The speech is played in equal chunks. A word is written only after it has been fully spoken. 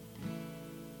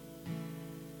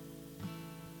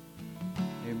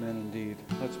Amen indeed.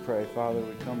 Let's pray. Father,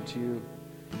 we come to you.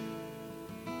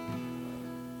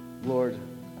 Lord,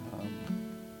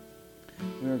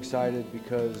 we're excited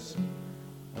because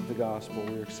of the gospel.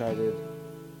 We're excited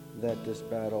that this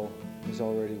battle is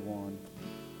already won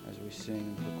as we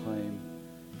sing and proclaim,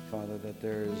 Father, that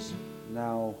there is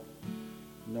now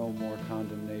no more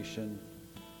condemnation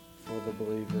for the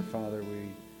believer. Father, we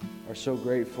are so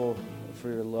grateful for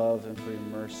your love and for your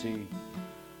mercy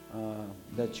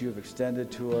that you have extended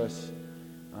to us,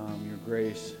 your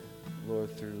grace,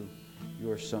 Lord, through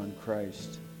your Son,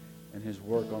 Christ, and his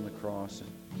work on the cross,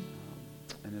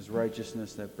 and his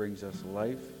righteousness that brings us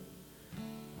life.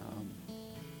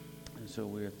 And so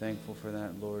we are thankful for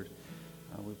that, Lord.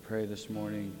 We pray this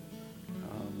morning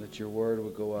that your word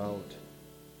would go out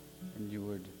and you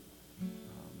would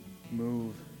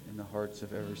move in the hearts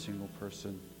of every single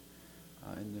person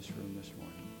in this room this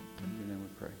morning. In your name we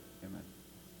pray. Amen.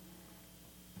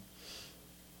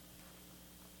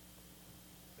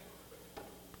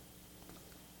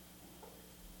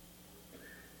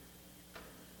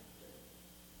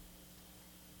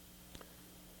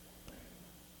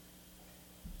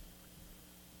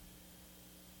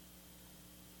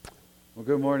 Well,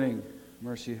 good morning,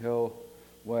 Mercy Hill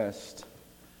West.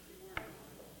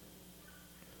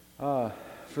 For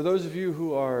those of you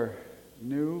who are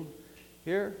new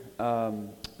here,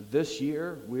 this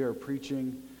year we are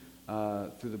preaching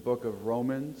through the book of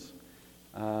Romans.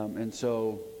 And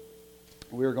so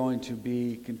we're going to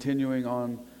be continuing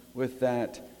on with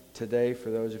that today.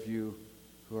 For those of you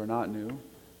who are not new,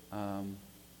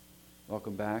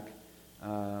 welcome back.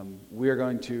 We are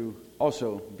going to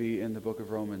also be in the book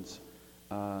of Romans.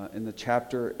 In the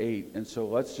chapter 8. And so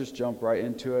let's just jump right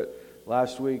into it.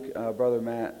 Last week, Brother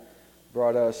Matt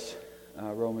brought us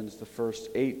Romans, the first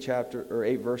 8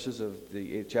 verses of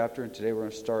the 8th chapter. And today we're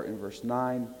going to start in verse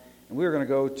 9. And we're going to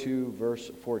go to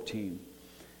verse 14.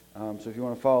 So if you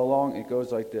want to follow along, it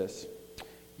goes like this.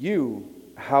 You,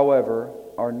 however,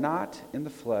 are not in the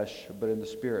flesh, but in the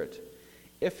Spirit,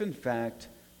 if in fact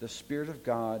the Spirit of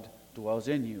God dwells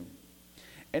in you.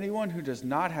 Anyone who does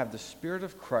not have the Spirit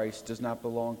of Christ does not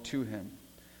belong to him.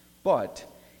 But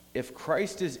if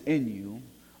Christ is in you,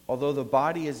 although the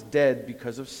body is dead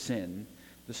because of sin,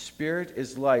 the Spirit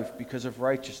is life because of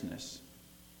righteousness.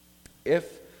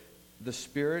 If the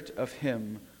Spirit of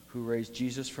him who raised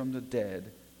Jesus from the dead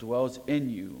dwells in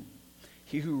you,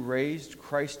 he who raised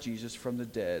Christ Jesus from the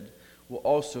dead will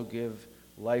also give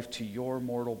life to your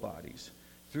mortal bodies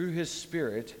through his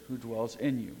Spirit who dwells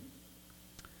in you.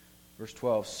 Verse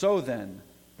 12, so then,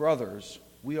 brothers,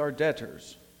 we are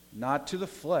debtors, not to the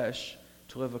flesh,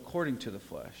 to live according to the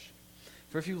flesh.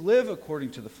 For if you live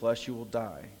according to the flesh, you will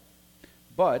die.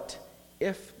 But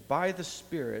if by the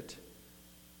Spirit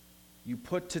you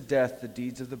put to death the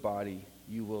deeds of the body,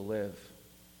 you will live.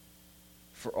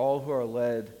 For all who are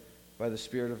led by the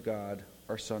Spirit of God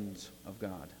are sons of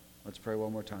God. Let's pray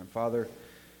one more time. Father,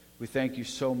 we thank you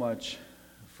so much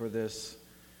for this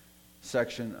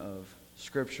section of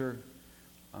Scripture.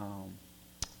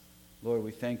 Lord,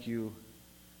 we thank you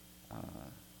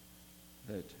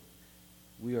that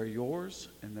we are yours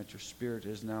and that your Spirit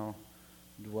is now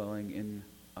dwelling in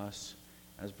us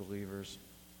as believers.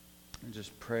 And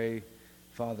just pray,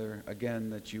 Father, again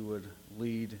that you would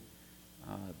lead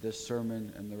this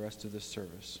sermon and the rest of this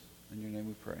service. In your name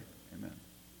we pray. Amen.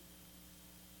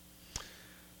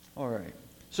 All right.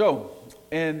 So,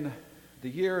 in the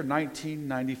year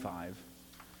 1995,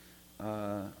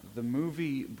 the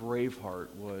movie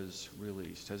Braveheart was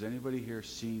released. Has anybody here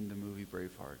seen the movie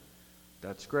Braveheart?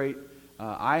 That's great.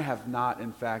 I have not,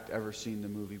 in fact, ever seen the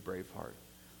movie Braveheart.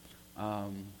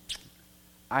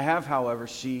 I have, however,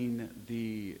 seen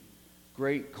the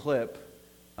great clip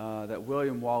that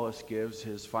William Wallace gives,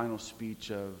 his final speech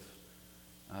of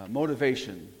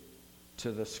motivation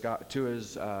to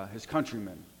his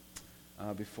countrymen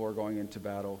before going into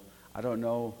battle. I don't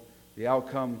know the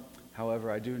outcome.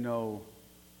 However, I do know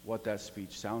what that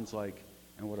speech sounds like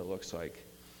and what it looks like.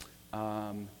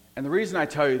 And the reason I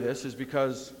tell you this is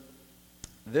because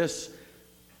this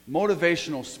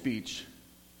motivational speech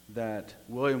that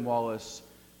William Wallace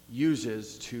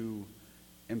uses to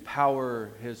empower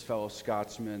his fellow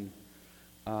Scotsmen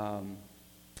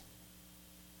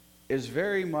is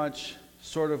very much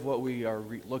sort of what we are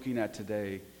looking at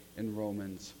today in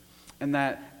Romans. And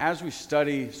that as we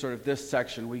study sort of this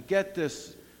section, we get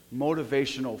this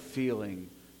motivational feeling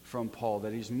from Paul,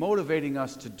 that he's motivating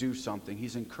us to do something.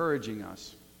 He's encouraging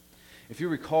us. If you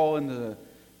recall in the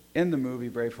movie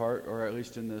Braveheart, or at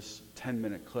least in this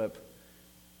 10-minute clip,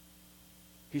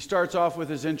 he starts off with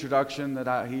his introduction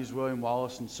that he's William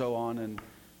Wallace and so on, and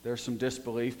there's some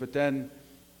disbelief. But then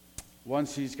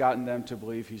once he's gotten them to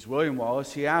believe he's William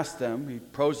Wallace, he asks them, he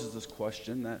poses this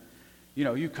question that,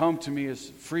 you come to me as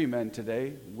free men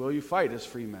today, will you fight as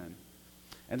free men?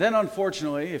 And then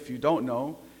unfortunately, if you don't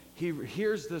know, he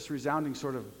hears this resounding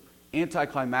sort of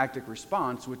anticlimactic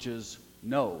response, which is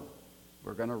no.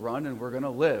 We're going to run and we're going to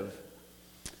live.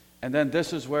 And then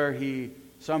this is where he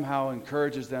somehow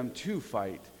encourages them to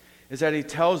fight, is that he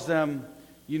tells them,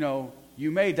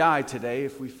 you may die today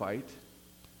if we fight.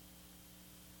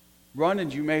 Run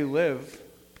and you may live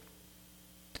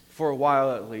for a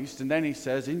while at least. And then he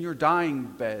says, in your dying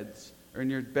beds, or in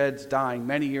your beds dying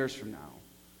many years from now,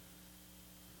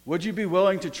 would you be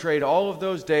willing to trade all of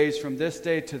those days from this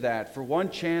day to that for one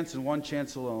chance and one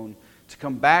chance alone to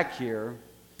come back here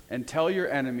and tell your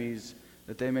enemies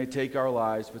that they may take our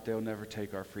lives, but they'll never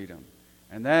take our freedom?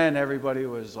 And then everybody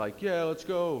was like, yeah, let's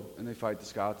go. And they fight the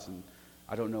Scots, and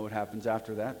I don't know what happens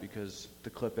after that because the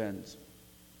clip ends.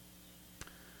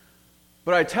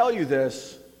 But I tell you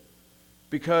this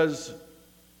because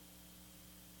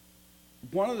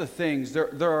one of the things,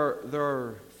 there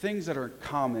are things that are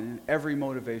common in every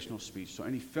motivational speech. So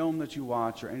any film that you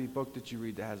watch or any book that you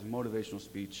read that has a motivational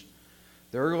speech,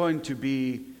 there are going to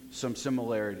be some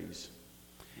similarities.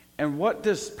 And what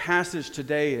this passage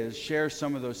today shares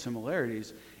some of those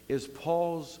similarities, is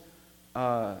Paul's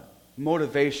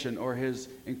motivation or his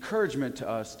encouragement to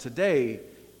us today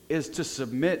is to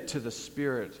submit to the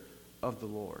Spirit of the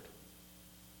Lord.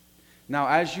 Now,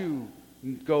 as you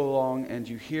go along and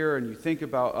you hear and you think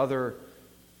about other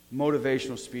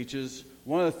motivational speeches,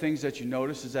 one of the things that you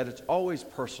notice is that it's always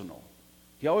personal.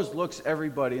 He always looks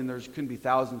everybody, and there can be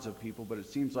thousands of people, but it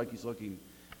seems like he's looking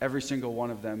every single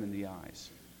one of them in the eyes,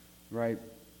 right?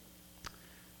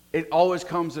 It always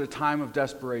comes at a time of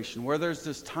desperation, where there's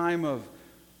this time of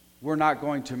we're not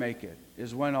going to make it,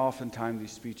 is when oftentimes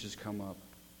these speeches come up.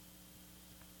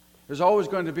 There's always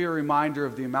going to be a reminder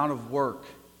of the amount of work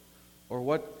or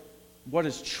what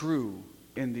is true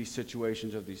in these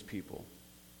situations of these people.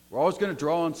 We're always going to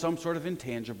draw on some sort of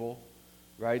intangible,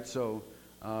 right? So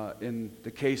in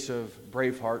the case of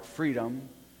Braveheart, freedom,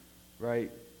 right?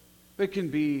 It can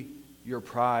be your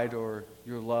pride or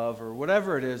your love or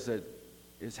whatever it is that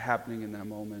is happening in that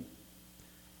moment.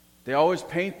 They always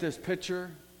paint this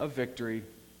picture of victory.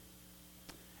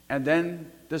 And then,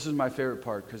 this is my favorite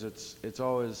part because it's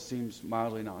always seems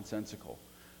mildly nonsensical.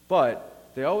 But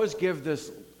they always give this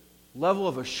level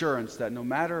of assurance that no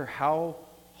matter how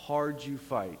hard you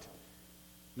fight,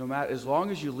 as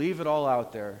long as you leave it all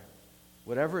out there,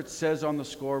 whatever it says on the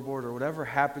scoreboard or whatever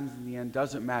happens in the end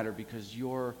doesn't matter because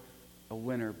you're a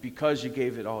winner because you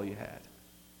gave it all you had.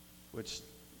 Which is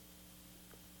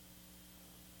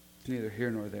neither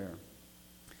here nor there.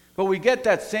 But we get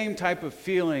that same type of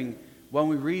feeling when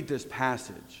we read this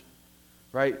passage,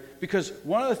 right? Because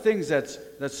one of the things that's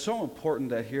so important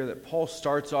that Paul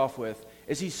starts off with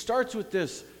is he starts with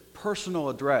this personal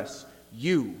address,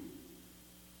 you.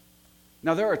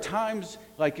 Now there are times,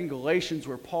 like in Galatians,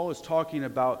 where Paul is talking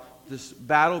about this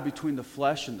battle between the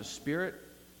flesh and the spirit,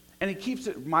 and he keeps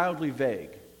it mildly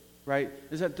vague, right?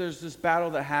 Is that there's this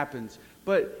battle that happens.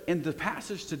 But in the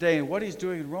passage today, and what he's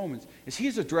doing in Romans, is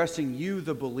he's addressing you,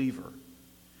 the believer,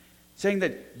 saying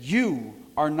that you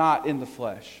are not in the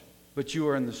flesh, but you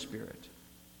are in the Spirit.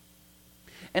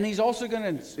 And he's also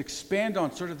going to expand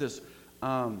on sort of this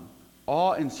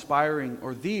awe-inspiring,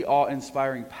 or the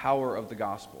awe-inspiring power of the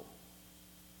gospel.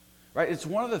 Right? It's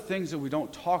one of the things that we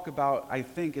don't talk about, I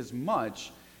think, as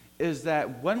much, is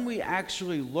that when we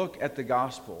actually look at the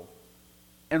gospel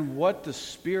and what the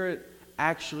Spirit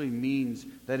actually means,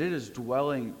 that it is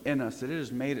dwelling in us, that it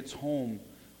has made its home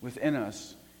within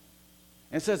us.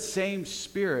 And it's that same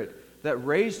Spirit that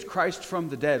raised Christ from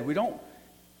the dead. We don't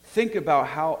think about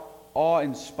how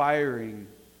awe-inspiring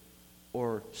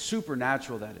or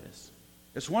supernatural that is.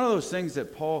 It's one of those things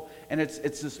that Paul, and it's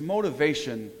this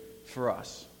motivation for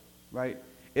us, right?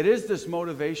 It is this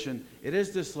motivation. It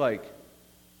is this like,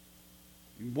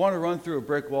 you want to run through a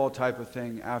brick wall type of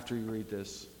thing after you read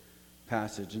this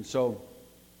passage. And so,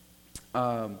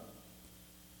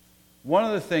 one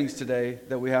of the things today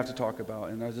that we have to talk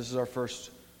about, and this is our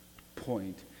first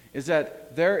point, is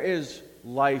that there is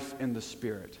life in the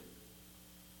Spirit.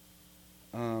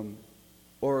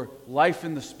 Or life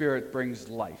in the Spirit brings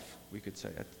life, we could say.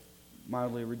 It's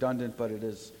mildly redundant, but it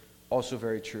is also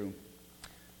very true.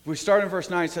 If we start in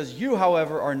verse 9, it says, "You,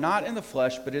 however, are not in the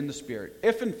flesh, but in the Spirit,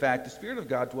 if in fact the Spirit of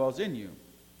God dwells in you.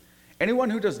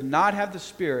 Anyone who does not have the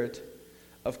Spirit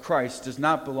of Christ does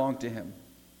not belong to him.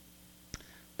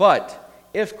 But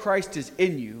if Christ is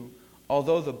in you,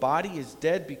 although the body is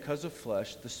dead because of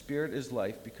flesh, the Spirit is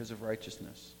life because of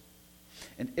righteousness.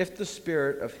 And if the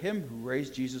Spirit of him who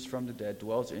raised Jesus from the dead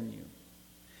dwells in you,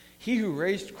 he who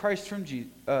raised Christ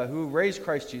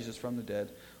Jesus from the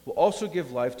dead will also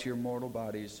give life to your mortal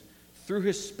bodies through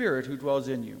his Spirit who dwells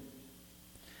in you.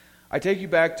 I take you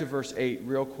back to verse 8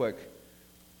 real quick,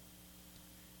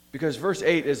 because verse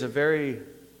 8 is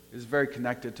very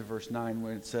connected to verse 9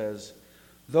 when it says,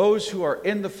 "Those who are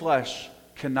in the flesh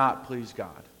cannot please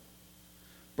God."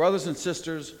 Brothers and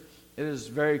sisters, it is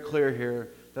very clear here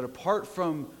that apart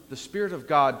from the Spirit of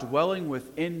God dwelling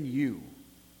within you,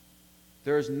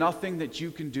 there is nothing that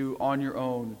you can do on your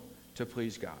own to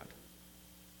please God.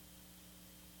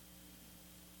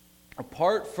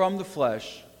 Apart from the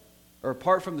flesh, or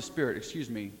apart from the Spirit,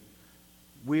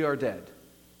 we are dead.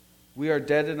 We are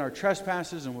dead in our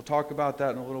trespasses, and we'll talk about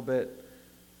that in a little bit.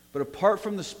 But apart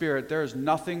from the Spirit, there is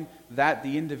nothing that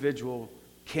the individual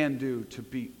can do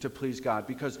to please God,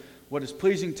 because what is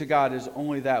pleasing to God is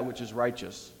only that which is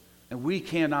righteous, and we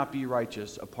cannot be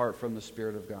righteous apart from the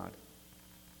Spirit of God.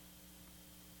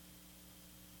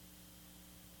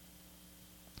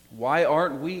 Why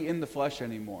aren't we in the flesh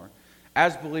anymore?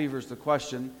 As believers, the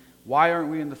question, why aren't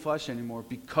we in the flesh anymore?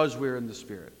 Because we're in the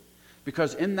Spirit.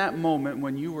 Because in that moment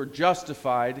when you were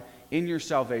justified in your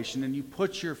salvation and you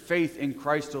put your faith in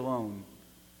Christ alone,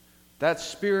 that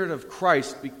Spirit of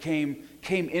Christ came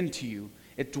into you.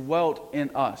 It dwelt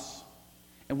in us.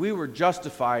 And we were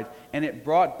justified, and it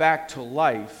brought to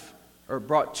life our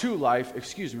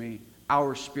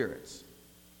spirits.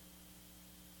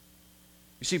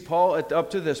 You see, Paul,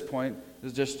 up to this point,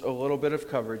 there's just a little bit of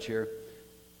coverage here.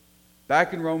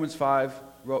 Back in Romans 5,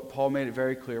 Paul made it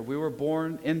very clear. We were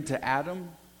born into Adam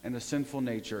and a sinful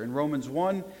nature. In Romans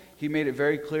 1, he made it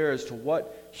very clear as to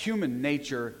what human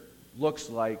nature looks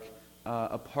like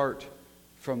apart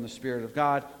from the Spirit of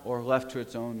God or left to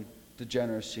its own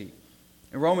degeneracy.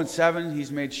 In Romans 7,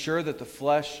 he's made sure that the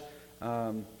flesh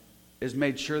is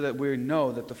made sure that we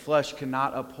know that the flesh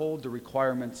cannot uphold the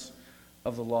requirements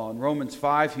of the law. In Romans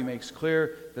 5, he makes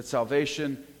clear that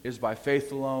salvation is by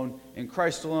faith alone, in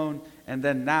Christ alone. And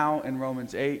then now in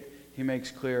Romans 8, he makes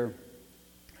clear,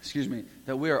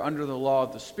 that we are under the law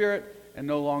of the Spirit and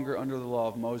no longer under the law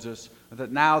of Moses,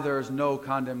 that now there is no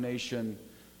condemnation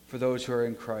for those who are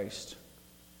in Christ.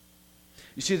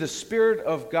 You see, the Spirit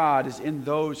of God is in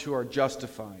those who are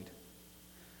justified.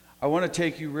 I want to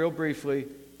take you real briefly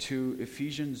to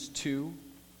Ephesians 2.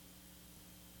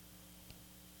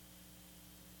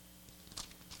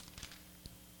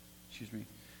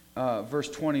 Verse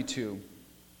 22.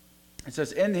 It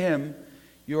says, "In him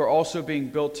you are also being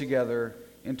built together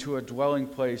into a dwelling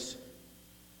place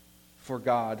for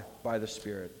God by the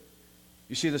Spirit."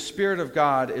 You see, the Spirit of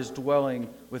God is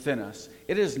dwelling within us.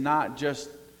 It is not just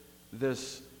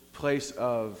this place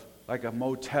of like a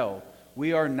motel.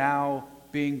 We are now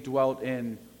being dwelt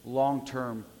in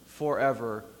long-term,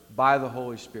 forever, by the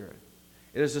Holy Spirit.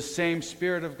 It is the same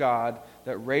Spirit of God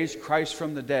that raised Christ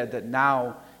from the dead that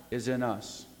now is in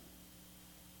us.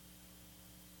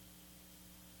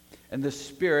 And the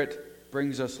Spirit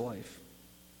brings us life.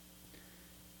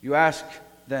 You ask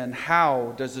then,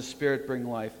 how does the Spirit bring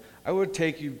life? I would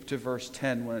take you to verse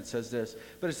 10 when it says this.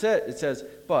 But it says,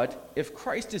 "But if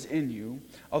Christ is in you,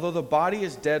 although the body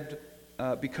is dead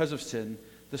because of sin,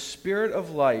 the Spirit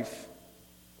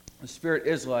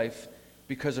is life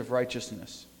because of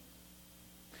righteousness."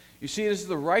 You see, it is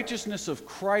the righteousness of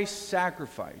Christ's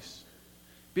sacrifice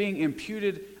being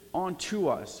imputed onto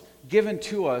us, given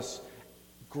to us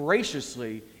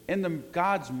graciously in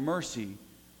God's mercy,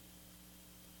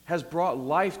 has brought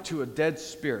life to a dead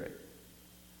spirit.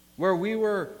 Where we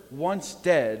were once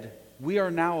dead, we are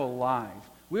now alive.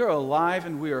 We are alive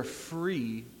and we are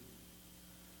free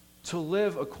to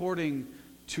live according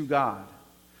to God.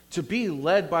 To be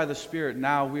led by the Spirit,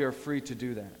 now we are free to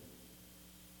do that.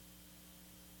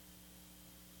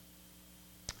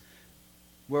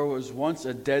 Where it was once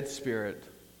a dead spirit,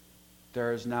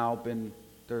 there's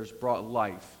brought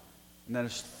life. And that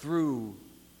is through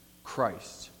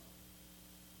Christ.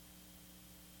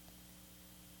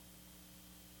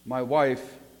 My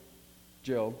wife,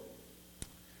 Jill,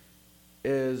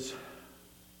 is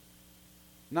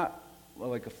not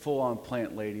like a full-on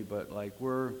plant lady, but like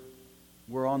we're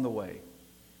on the way.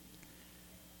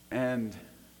 And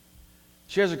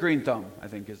she has a green thumb, I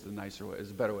think is a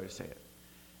better way to say it.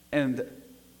 And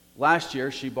last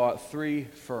year she bought 3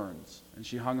 ferns and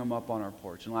she hung them up on our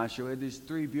porch. And last year we had these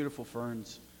 3 beautiful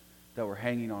ferns that were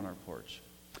hanging on our porch.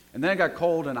 And then it got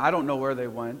cold and I don't know where they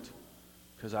went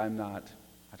because I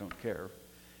don't care.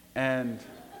 And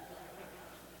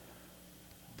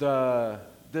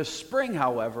this spring,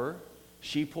 however,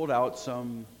 she pulled out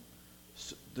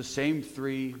the same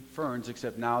three ferns,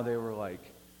 except now they were like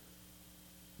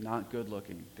not good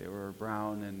looking. They were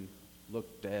brown and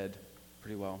looked dead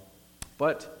pretty well.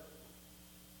 But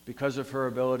because of her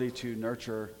ability to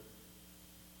nurture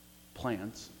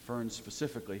plants, ferns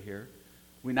specifically here,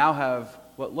 we now have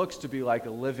what looks to be like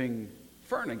a living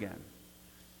fern again.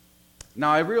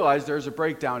 Now I realize there's a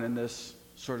breakdown in this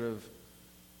sort of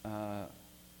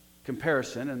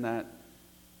comparison, in that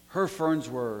her ferns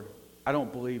were, I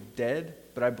don't believe dead,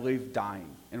 but I believe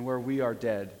dying, and where we are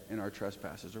dead in our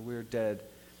trespasses, or we are dead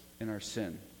in our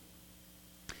sin.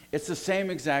 It's the same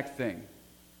exact thing.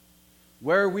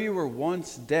 Where we were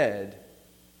once dead,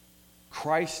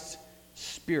 Christ's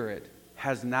Spirit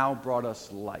has now brought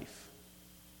us life.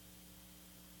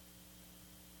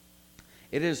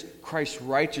 It is Christ's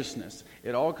righteousness.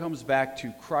 It all comes back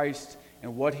to Christ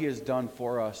and what he has done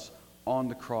for us on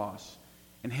the cross,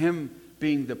 and him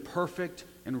being the perfect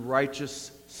and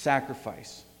righteous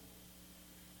sacrifice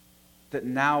that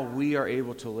now we are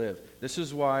able to live. This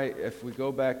is why, if we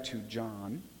go back to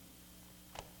John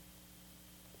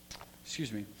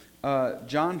 15,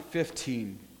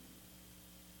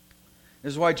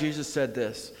 this is why Jesus said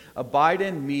this: "Abide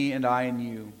in me and I in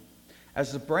you.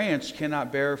 As the branch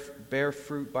cannot bear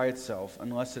fruit by itself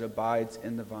unless it abides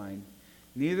in the vine,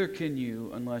 neither can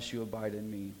you unless you abide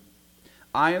in me.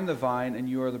 I am the vine and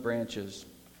you are the branches.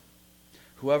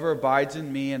 Whoever abides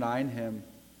in me and I in him,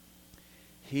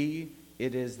 he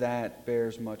it is that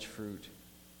bears much fruit.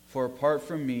 For apart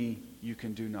from me, you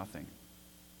can do nothing."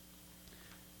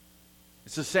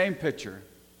 It's the same picture.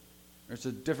 It's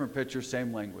a different picture,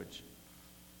 same language.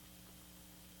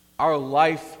 Our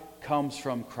life comes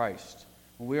from Christ.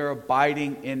 When we are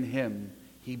abiding in him,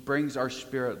 he brings our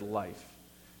spirit life.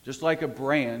 Just like a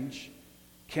branch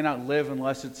cannot live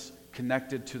unless it's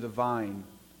connected to the vine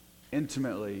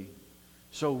intimately,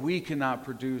 so we cannot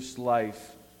produce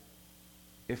life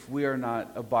if we are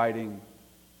not abiding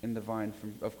in the vine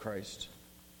of Christ.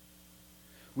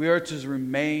 We are to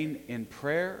remain in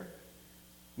prayer.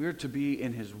 We are to be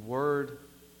in his word.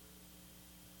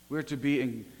 We are to be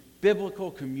in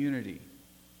biblical community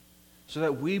so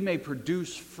that we may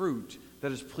produce fruit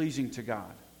that is pleasing to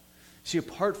God. See,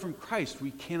 apart from Christ,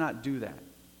 we cannot do that.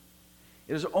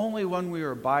 It is only when we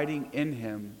are abiding in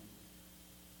him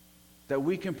that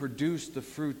we can produce the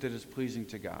fruit that is pleasing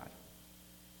to God.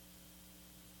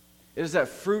 It is that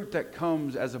fruit that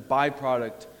comes as a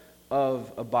byproduct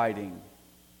of abiding,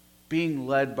 being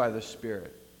led by the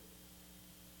Spirit.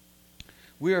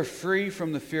 We are free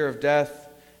from the fear of death,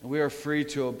 and we are free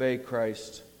to obey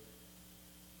Christ,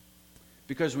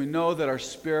 because we know that our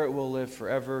spirit will live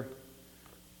forever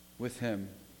with him.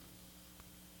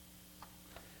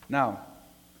 Now,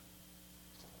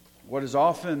 what is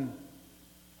often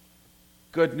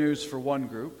good news for one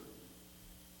group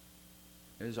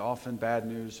is often bad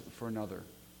news for another.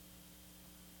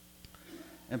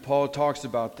 And Paul talks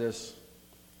about this,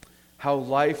 how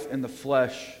life in the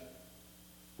flesh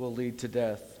will lead to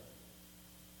death.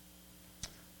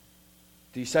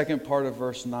 The second part of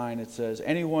verse 9, it says,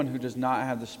 "Anyone who does not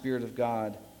have the Spirit of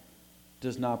God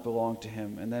does not belong to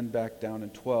him." And then back down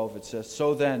in 12, it says,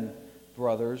 "So then,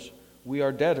 brothers, we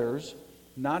are debtors,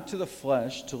 not to the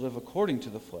flesh, to live according to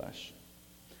the flesh.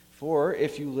 For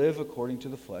if you live according to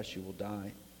the flesh, you will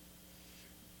die."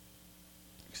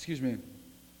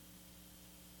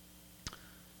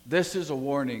 This is a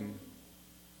warning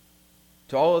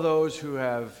to all of those who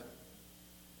have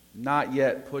not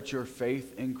yet put your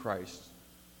faith in Christ,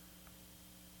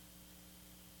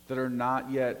 that are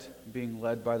not yet being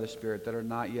led by the Spirit, that are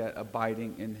not yet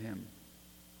abiding in him.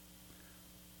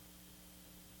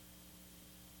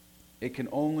 It can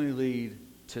only lead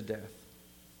to death.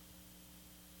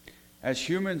 As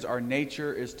humans, our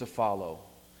nature is to follow.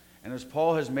 And as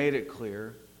Paul has made it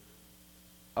clear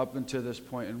up until this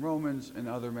point in Romans and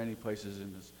other many places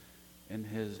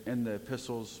in the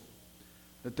epistles,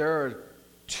 that there are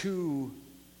two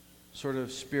sort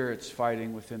of spirits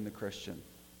fighting within the Christian.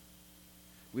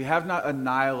 We have not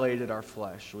annihilated our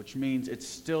flesh, which means it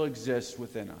still exists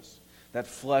within us. That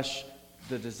flesh,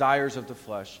 the desires of the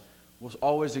flesh, will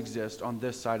always exist on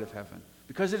this side of heaven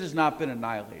because it has not been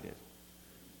annihilated.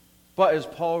 But as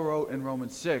Paul wrote in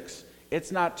Romans 6,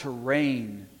 it's not to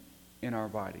reign in our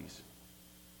bodies.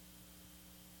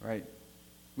 Right?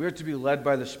 We are to be led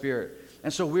by the Spirit.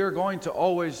 And so we are going to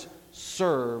always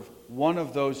serve one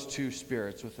of those two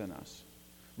spirits within us.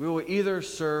 We will either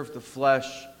serve the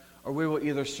flesh or we will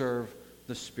either serve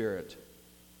the Spirit.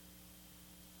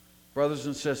 Brothers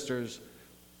and sisters,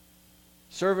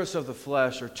 service of the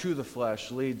flesh or to the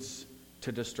flesh leads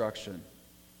to destruction.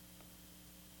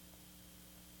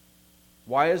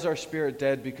 Why is our spirit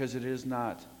dead? Because it is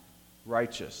not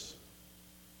righteous.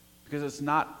 Because it's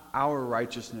not our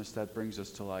righteousness that brings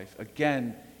us to life.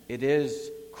 Again, it is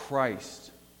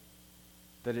Christ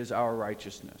that is our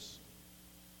righteousness.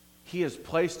 He has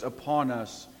placed upon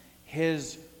us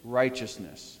His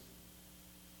righteousness.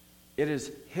 It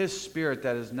is His Spirit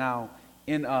that is now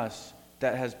in us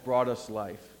that has brought us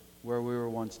life where we were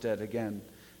once dead. Again,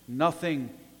 nothing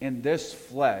in this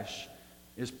flesh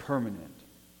is permanent.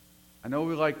 I know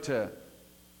we like to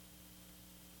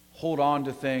hold on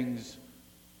to things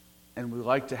and we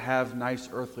like to have nice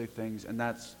earthly things, and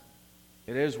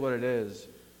it is what it is.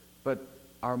 But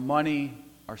our money,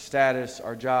 our status,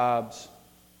 our jobs,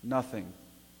 nothing.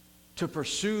 To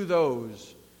pursue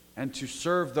those and to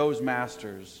serve those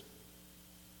masters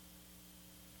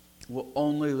will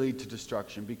only lead to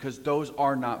destruction, because those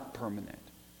are not permanent.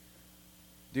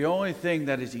 The only thing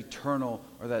that is eternal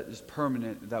or that is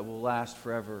permanent, that will last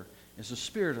forever, is the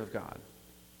Spirit of God.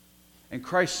 And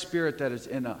Christ's Spirit that is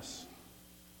in us.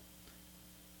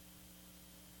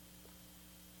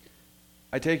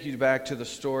 I take you back to the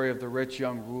story of the rich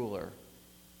young ruler.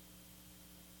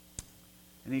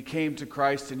 And he came to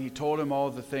Christ and he told him all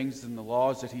the things and the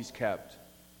laws that he's kept.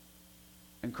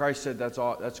 And Christ said,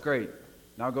 that's great.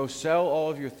 Now go sell all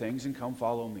of your things and come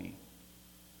follow me.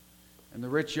 And the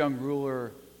rich young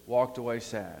ruler walked away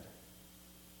sad.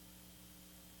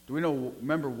 Do we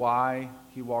remember why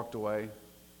he walked away?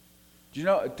 Do you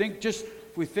know,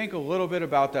 if we think a little bit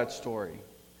about that story.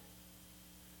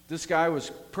 This guy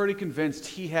was pretty convinced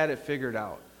he had it figured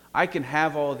out. I can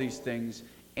have all of these things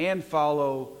and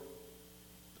follow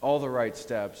all the right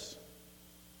steps.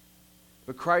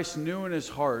 But Christ knew in his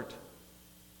heart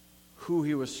who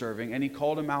he was serving, and he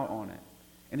called him out on it.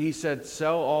 And he said,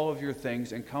 sell all of your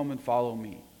things and come and follow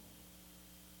me.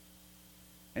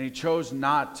 And he chose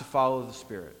not to follow the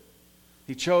Spirit.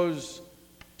 He chose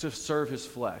to serve his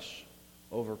flesh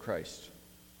over Christ.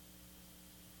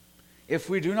 If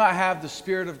we do not have the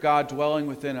Spirit of God dwelling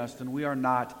within us, then we are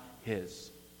not His.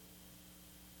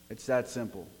 It's that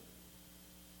simple.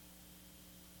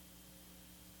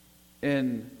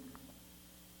 In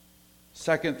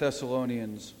 2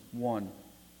 Thessalonians 1,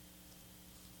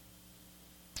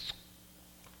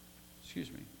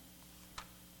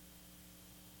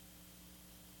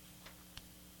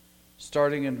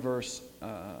 starting in verse,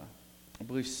 I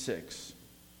believe 6.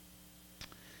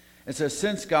 It says,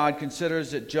 since God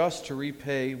considers it just to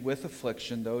repay with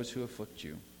affliction those who afflict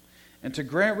you, and to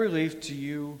grant relief to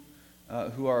you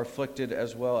who are afflicted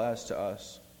as well as to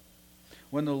us,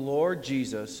 when the Lord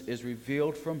Jesus is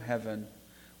revealed from heaven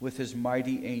with his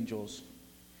mighty angels,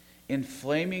 in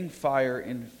flaming fire,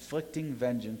 inflicting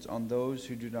vengeance on those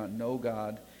who do not know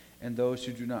God and those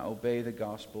who do not obey the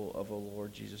gospel of the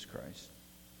Lord Jesus Christ.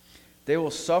 They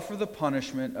will suffer the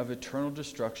punishment of eternal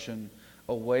destruction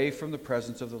away from the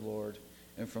presence of the Lord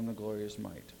and from the glorious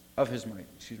might of his might.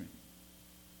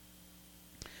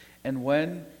 And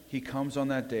when he comes on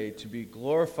that day to be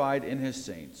glorified in his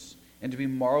saints and to be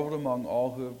marveled among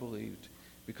all who have believed,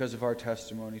 because of our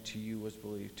testimony to you was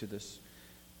believed to this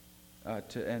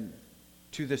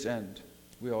end.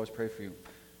 We always pray for you.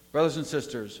 Brothers and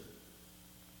sisters,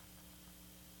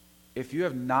 if you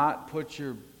have not put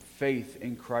your faith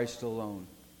in Christ alone,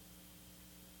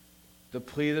 the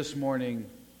plea this morning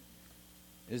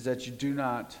is that you do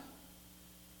that,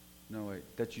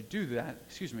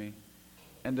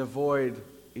 and avoid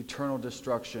eternal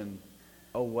destruction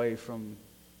away from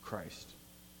Christ.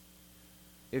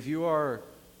 If you are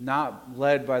not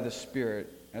led by the Spirit,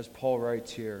 as Paul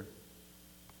writes here,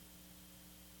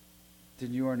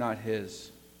 then you are not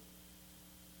his.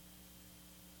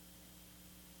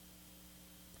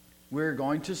 We're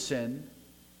going to sin.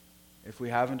 If we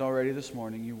haven't already this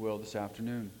morning, you will this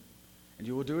afternoon. And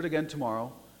you will do it again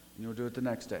tomorrow, and you'll do it the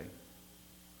next day.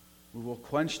 We will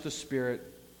quench the Spirit.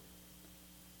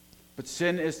 But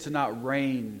sin is to not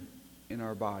reign in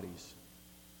our bodies.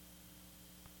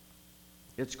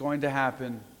 It's going to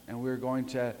happen, and we're going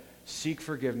to seek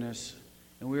forgiveness,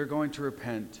 and we are going to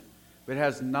repent. But it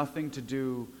has nothing to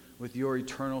do with your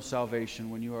eternal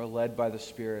salvation when you are led by the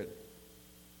Spirit.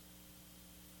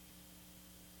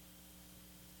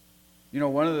 You know,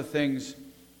 one of the things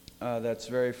that's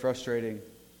very frustrating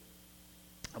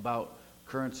about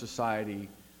current society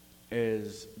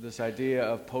is this idea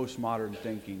of postmodern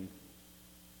thinking.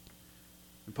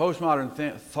 And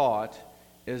postmodern thought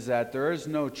is that there is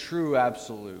no true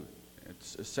absolute.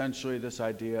 It's essentially this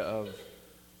idea of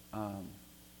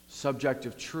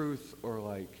subjective truth, or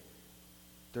like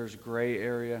there's gray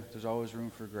area. There's always room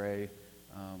for gray.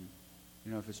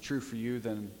 If it's true for you,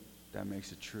 then that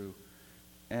makes it true.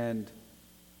 And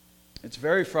it's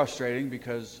very frustrating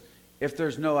because if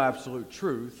there's no absolute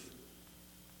truth,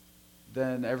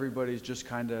 then everybody's just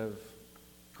kind of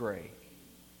gray.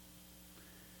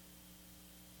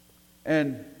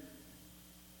 And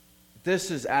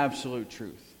this is absolute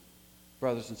truth,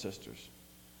 brothers and sisters.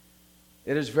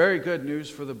 It is very good news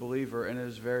for the believer, and it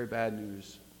is very bad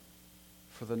news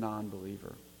for the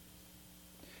non-believer.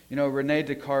 You know, René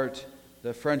Descartes,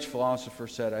 the French philosopher,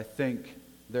 said, "I think,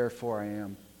 therefore I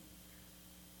am."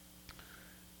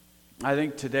 I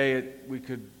think today we've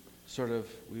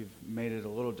made it a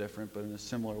little different, but in a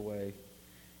similar way.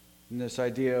 In this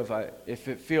idea of, if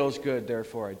it feels good,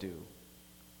 therefore I do.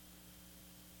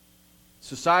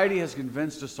 Society has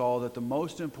convinced us all that the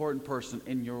most important person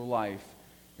in your life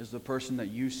is the person that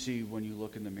you see when you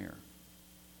look in the mirror.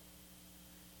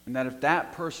 And that if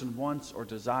that person wants or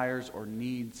desires or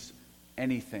needs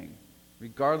anything,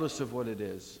 regardless of what it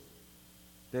is,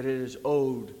 that it is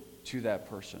owed to that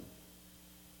person.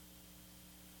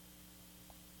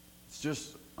 It's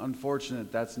just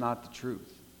unfortunate that's not the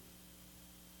truth.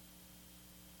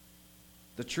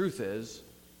 The truth is,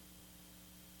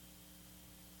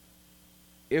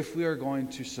 if we are going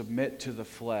to submit to the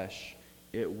flesh,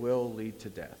 it will lead to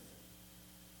death.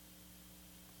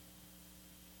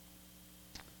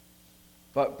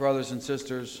 But, brothers and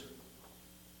sisters,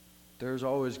 there's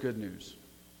always good news.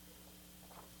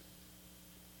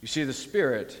 You see, the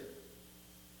Spirit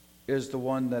is the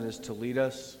one that is to lead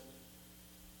us.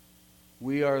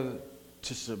 We are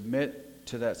to submit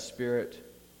to that Spirit.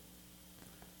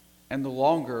 And the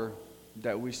longer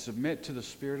that we submit to the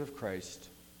Spirit of Christ,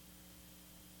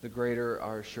 the greater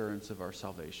our assurance of our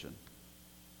salvation.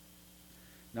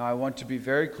 Now, I want to be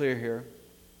very clear here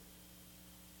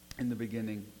in the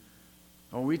beginning.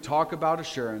 When we talk about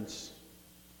assurance,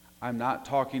 I'm not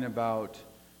talking about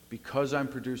because I'm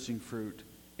producing fruit,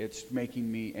 it's making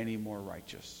me any more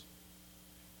righteous.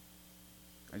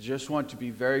 I just want to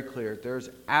be very clear. There's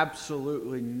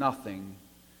absolutely nothing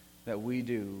that we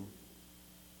do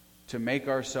to make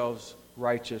ourselves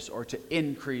righteous or to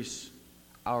increase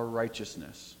our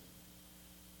righteousness.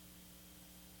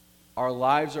 Our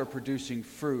lives are producing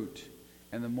fruit,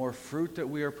 and the more fruit that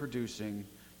we are producing,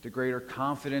 the greater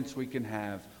confidence we can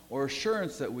have, or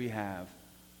assurance that we have,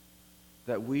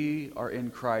 that we are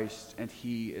in Christ and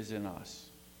He is in us.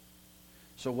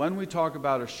 So when we talk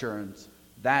about assurance,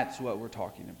 that's what we're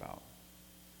talking about.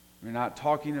 We're not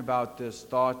talking about this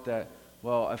thought that,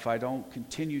 well, if I don't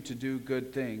continue to do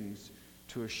good things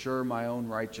to assure my own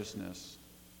righteousness,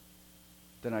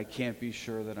 then I can't be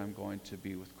sure that I'm going to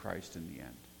be with Christ in the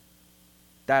end.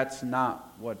 That's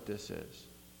not what this is.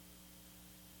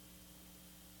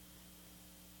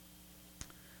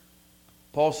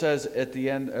 Paul says at the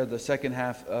end, or the second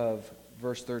half of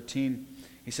verse 13,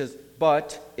 he says,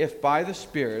 "But if by the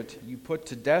Spirit you put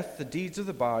to death the deeds of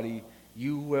the body,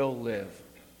 you will live.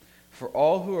 For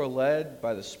all who are led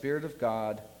by the Spirit of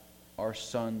God are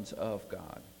sons of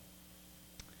God."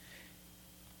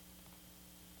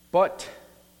 But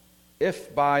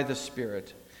if by the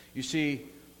Spirit. You see,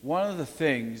 one of the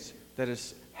things that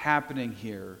is happening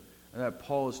here that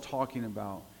Paul is talking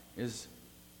about is,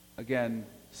 again,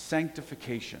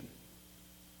 sanctification.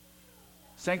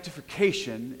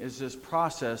 Sanctification is this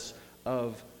process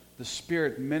of the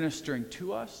Spirit ministering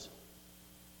to us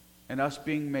and us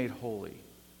being made holy.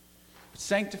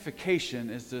 Sanctification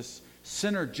is this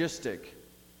synergistic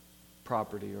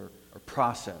property or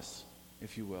process,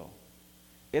 if you will.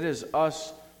 It is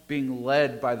us being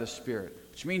led by the Spirit,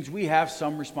 which means we have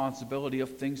some responsibility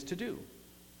of things to do.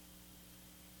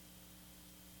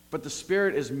 But the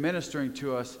Spirit is ministering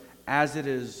to us as it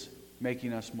is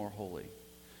making us more holy.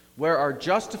 Where our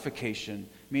justification,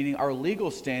 meaning our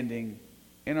legal standing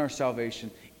in our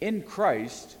salvation in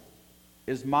Christ,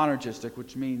 is monergistic,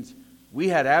 which means we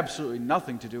had absolutely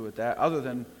nothing to do with that other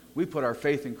than we put our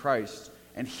faith in Christ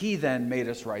and He then made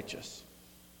us righteous.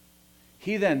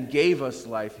 He then gave us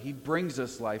life. He brings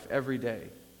us life every day.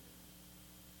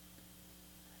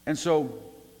 And so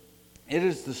it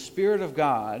is the Spirit of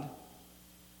God,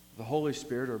 the Holy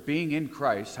Spirit, or being in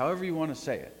Christ, however you want to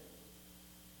say it,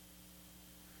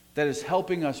 that is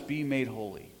helping us be made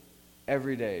holy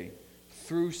every day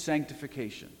through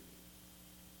sanctification.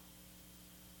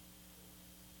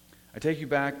 I take you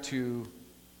back to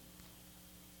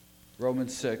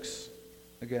Romans 6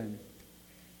 again.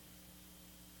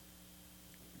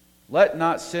 "Let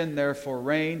not sin therefore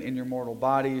reign in your mortal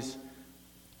bodies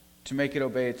to make it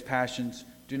obey its passions.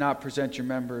 Do not present your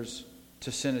members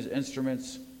to sin as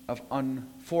instruments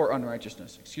for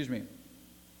unrighteousness."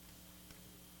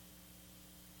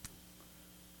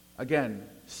 Again,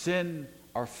 sin,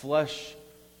 our flesh,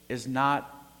 is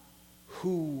not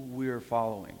who we are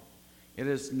following. It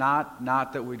is not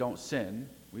that we don't sin.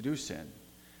 We do sin.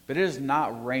 But it is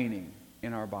not reigning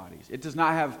in our bodies. It does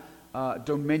not have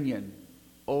dominion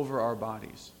over our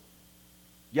bodies.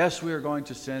 Yes, we are going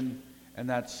to sin, and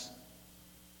that's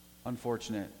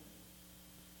unfortunate.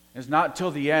 It's not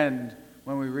till the end,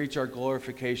 when we reach our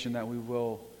glorification, that we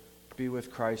will be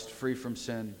with Christ, free from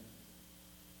sin.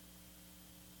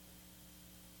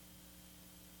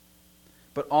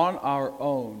 But on our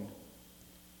own,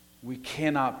 we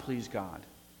cannot please God.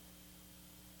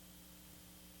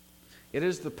 It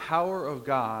is the power of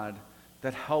God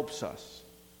that helps us.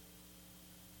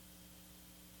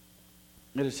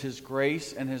 It is His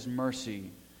grace and His mercy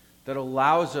that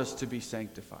allows us to be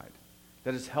sanctified,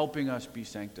 that is helping us be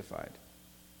sanctified.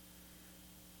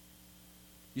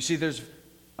 You see, there's,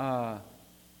 I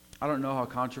don't know how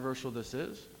controversial this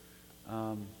is,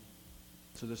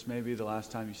 so this may be the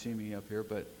last time you see me up here,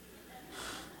 but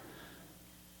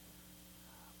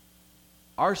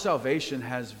our salvation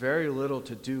has very little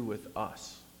to do with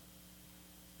us.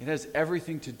 It has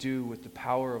everything to do with the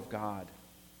power of God.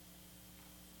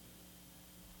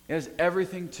 It has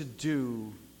everything to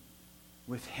do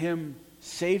with Him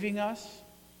saving us,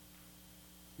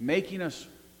 making us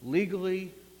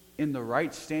legally in the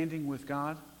right standing with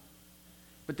God.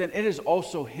 But then it is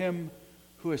also Him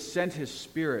who has sent His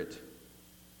Spirit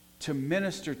to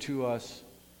minister to us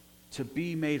to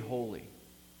be made holy.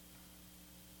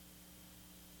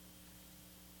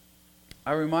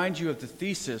 I remind you of the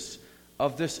thesis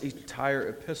of this entire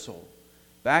epistle.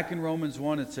 Back in Romans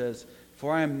 1 it says,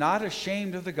 "For I am not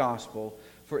ashamed of the gospel,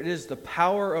 for it is the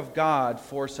power of God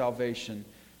for salvation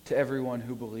to everyone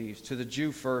who believes, to the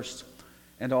Jew first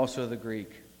and also the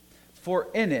Greek. For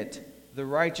in it the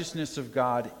righteousness of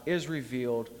God is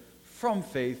revealed from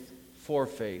faith for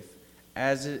faith,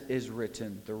 as it is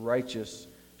written, the righteous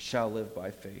shall live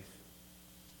by faith."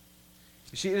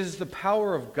 You see, it is the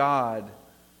power of God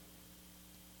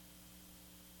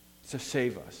to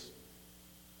save us.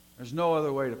 There's no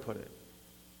other way to put it.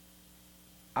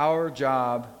 Our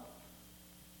job,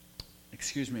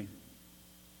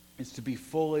 is to be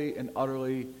fully and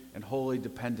utterly and wholly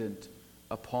dependent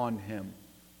upon Him.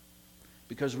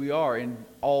 Because we are in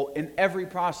every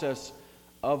process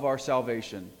of our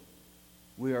salvation,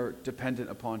 we are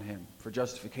dependent upon Him for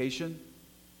justification,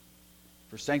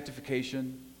 for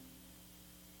sanctification.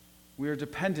 We are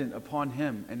dependent upon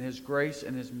Him and His grace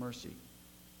and His mercy.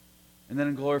 And then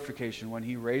in glorification, when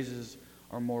He raises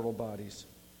our mortal bodies.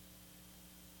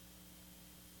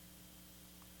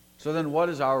 So then what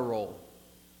is our role?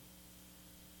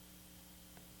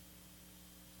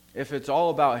 If it's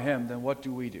all about Him, then what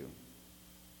do?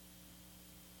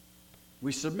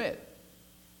 We submit.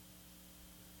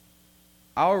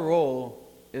 Our role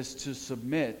is to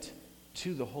submit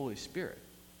to the Holy Spirit.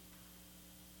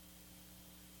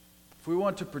 If we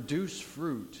want to produce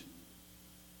fruit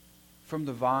from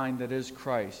the vine that is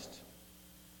Christ,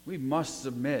 we must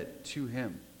submit to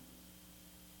Him.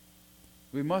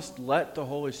 We must let the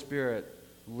Holy Spirit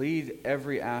lead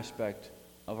every aspect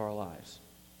of our lives.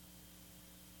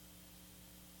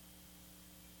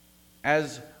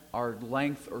 As our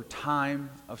length or time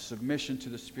of submission to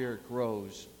the Spirit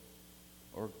grows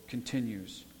or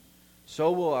continues,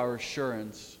 so will our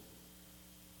assurance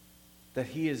that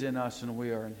He is in us and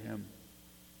we are in Him.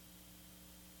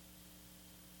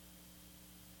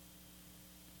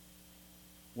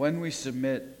 When we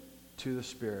submit to the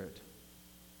Spirit,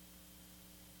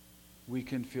 we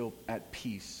can feel at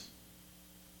peace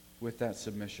with that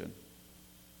submission.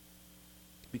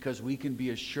 Because we can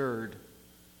be assured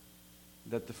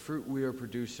that the fruit we are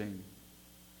producing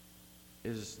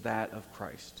is that of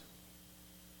Christ.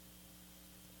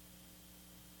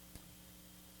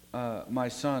 My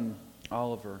son,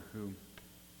 Oliver, who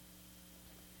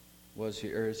was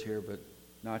here, or is here, but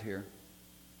not here,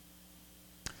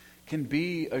 can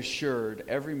be assured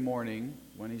every morning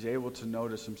when he's able to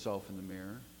notice himself in the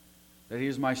mirror that he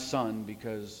is my son,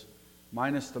 because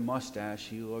minus the mustache,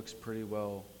 he looks pretty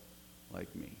well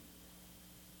like me.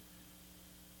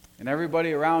 And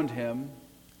everybody around him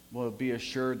will be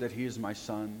assured that he is my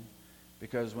son,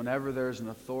 because whenever there's an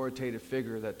authoritative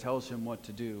figure that tells him what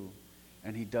to do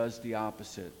and he does the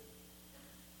opposite,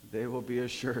 they will be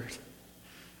assured,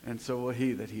 and so will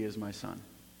he, that he is my son.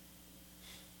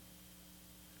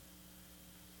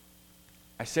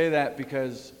 I say that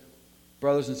because,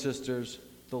 brothers and sisters,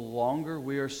 the longer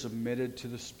we are submitted to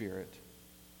the Spirit,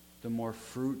 the more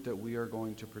fruit that we are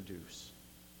going to produce.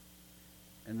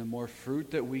 And the more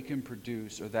fruit that we can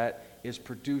produce, or that is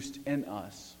produced in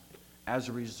us, as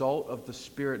a result of the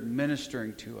Spirit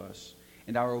ministering to us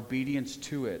and our obedience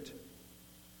to it,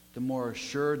 the more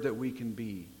assured that we can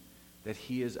be that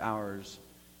He is ours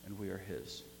and we are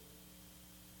His.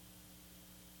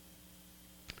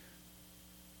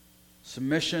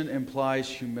 Submission implies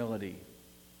humility.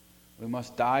 We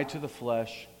must die to the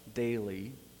flesh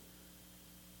daily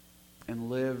and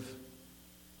live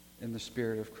in the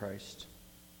Spirit of Christ.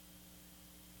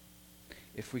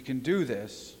 If we can do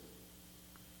this,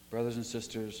 brothers and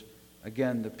sisters,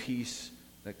 again, the peace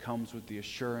that comes with the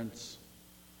assurance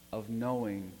of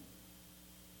knowing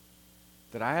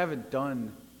that I haven't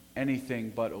done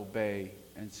anything but obey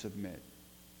and submit.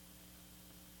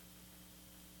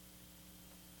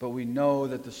 But we know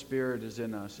that the Spirit is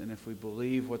in us, and if we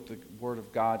believe what the Word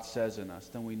of God says in us,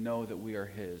 then we know that we are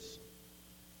His.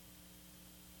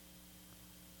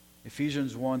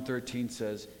 Ephesians 1:13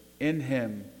 says, "In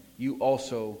Him you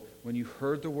also, when you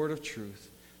heard the word of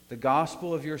truth, the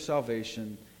gospel of your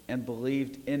salvation, and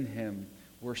believed in Him,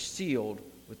 were sealed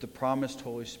with the promised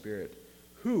Holy Spirit,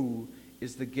 who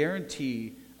is the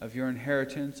guarantee of your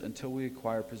inheritance until we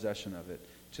acquire possession of it,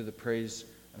 to the praise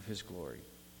of His glory."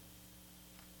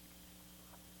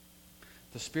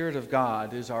 The Spirit of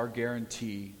God is our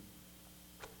guarantee.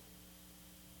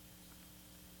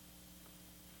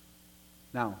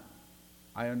 Now,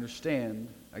 I understand,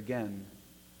 again,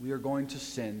 we are going to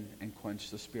sin and quench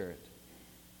the Spirit.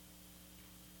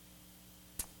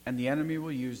 And the enemy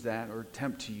will use that, or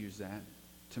attempt to use that,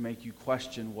 to make you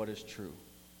question what is true.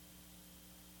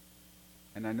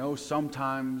 And I know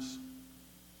sometimes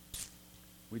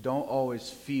we don't always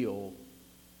feel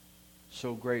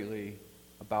so greatly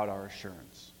about our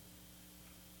assurance,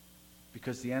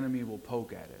 because the enemy will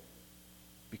poke at it,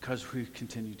 because we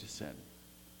continue to sin.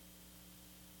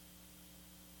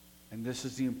 And this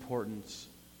is the importance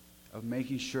of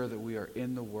making sure that we are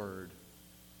in the Word,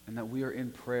 and that we are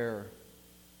in prayer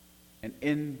and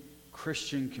in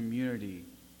Christian community,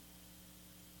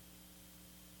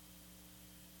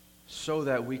 so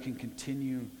that we can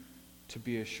continue to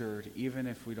be assured even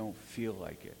if we don't feel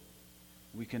like it.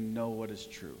 We can know what is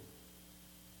true.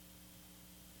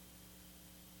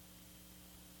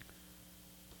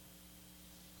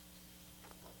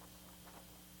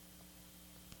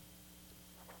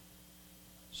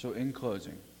 So in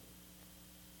closing,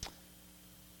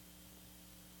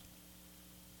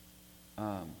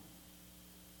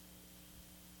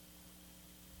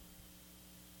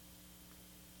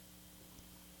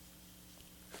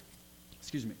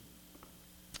 excuse me.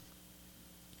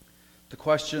 The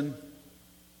question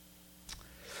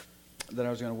that I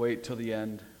was going to wait till the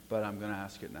end, but I'm going to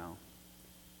ask it now,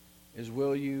 is,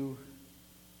 will you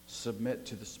submit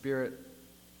to the Spirit,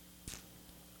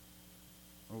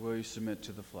 or will you submit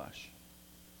to the flesh?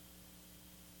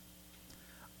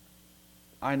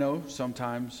 I know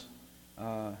sometimes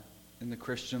in the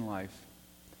Christian life,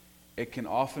 it can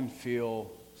often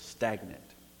feel stagnant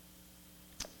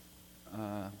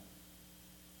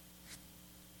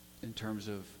in terms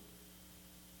of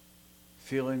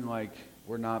feeling like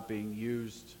we're not being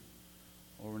used,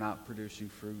 or we're not producing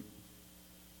fruit,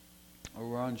 or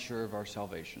we're unsure of our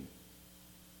salvation.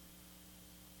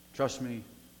 Trust me,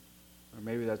 or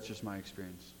maybe that's just my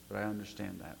experience, but I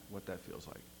understand what that feels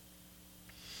like.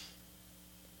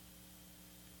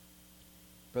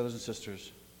 Brothers and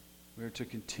sisters, we are to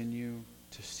continue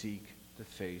to seek the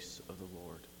face of the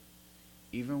Lord.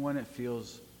 Even when it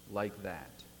feels like that,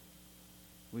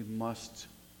 we must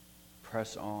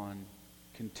press on,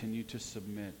 continue to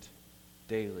submit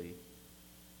daily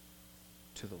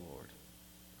to the Lord,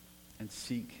 and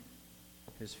seek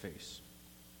His face.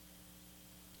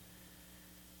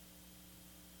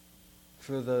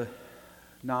 For the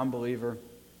non-believer,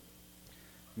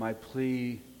 my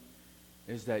plea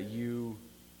is that you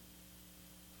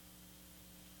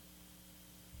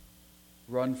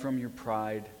run from your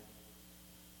pride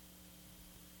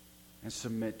and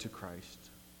submit to Christ.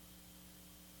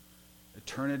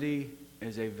 Eternity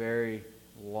is a very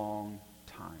long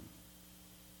time.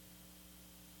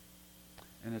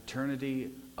 An eternity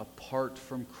apart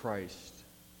from Christ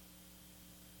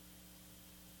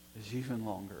is even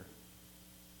longer.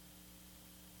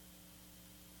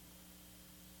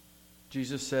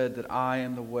 Jesus said that I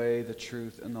am the way, the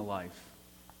truth, and the life.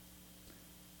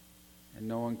 And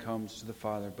no one comes to the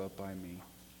Father but by me.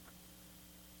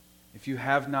 If you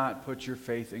have not put your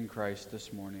faith in Christ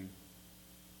this morning,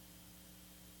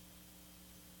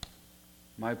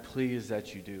 my plea is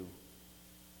that you do.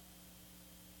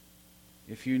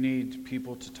 If you need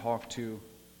people to talk to,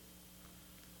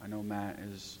 I know Matt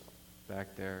is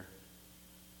back there.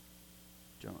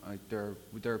 There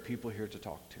are people here to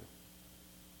talk to.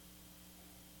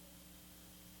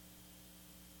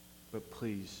 But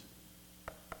please,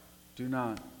 do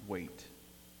not wait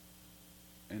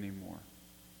anymore.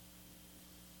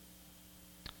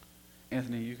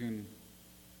 Anthony, you can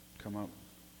come up.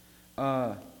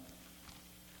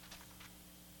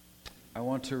 I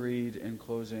want to read in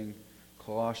closing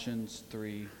Colossians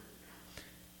 3.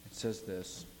 It says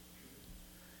this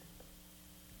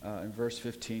in verse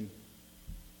 15.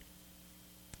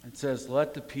 It says,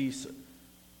 "Let the peace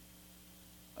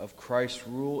of Christ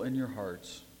rule in your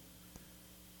hearts,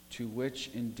 to which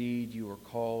indeed you are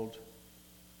called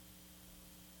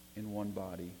in one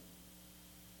body,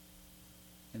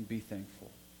 and be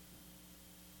thankful.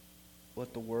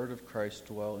 Let the word of Christ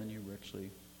dwell in you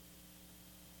richly,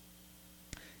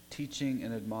 teaching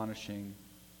and admonishing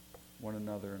one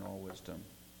another in all wisdom."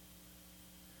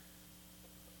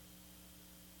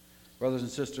 Brothers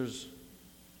and sisters,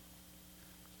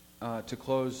 to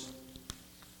close,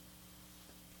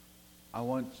 I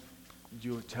want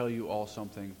to tell you all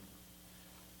something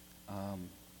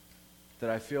that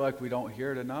I feel like we don't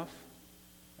hear it enough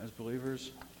as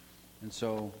believers. And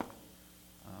so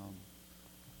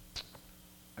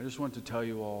I just want to tell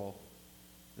you all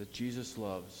that Jesus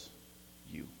loves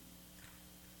you.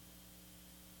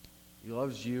 He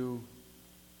loves you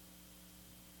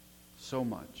so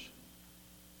much.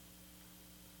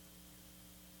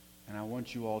 And I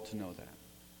want you all to know that.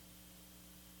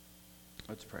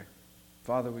 Let's pray.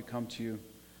 Father, we come to you.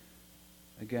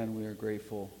 Again, we are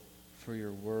grateful for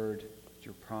your word,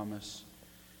 your promise,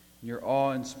 your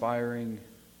awe-inspiring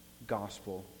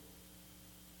gospel.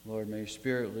 Lord, may your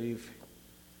Spirit leave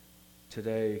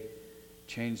today,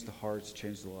 change the hearts,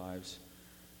 change the lives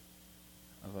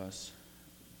of us.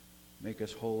 Make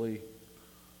us holy.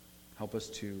 Help us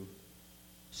to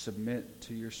submit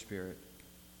to your Spirit.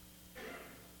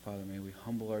 Father, may we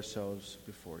humble ourselves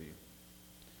before you.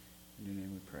 In your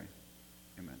name we pray.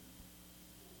 Amen.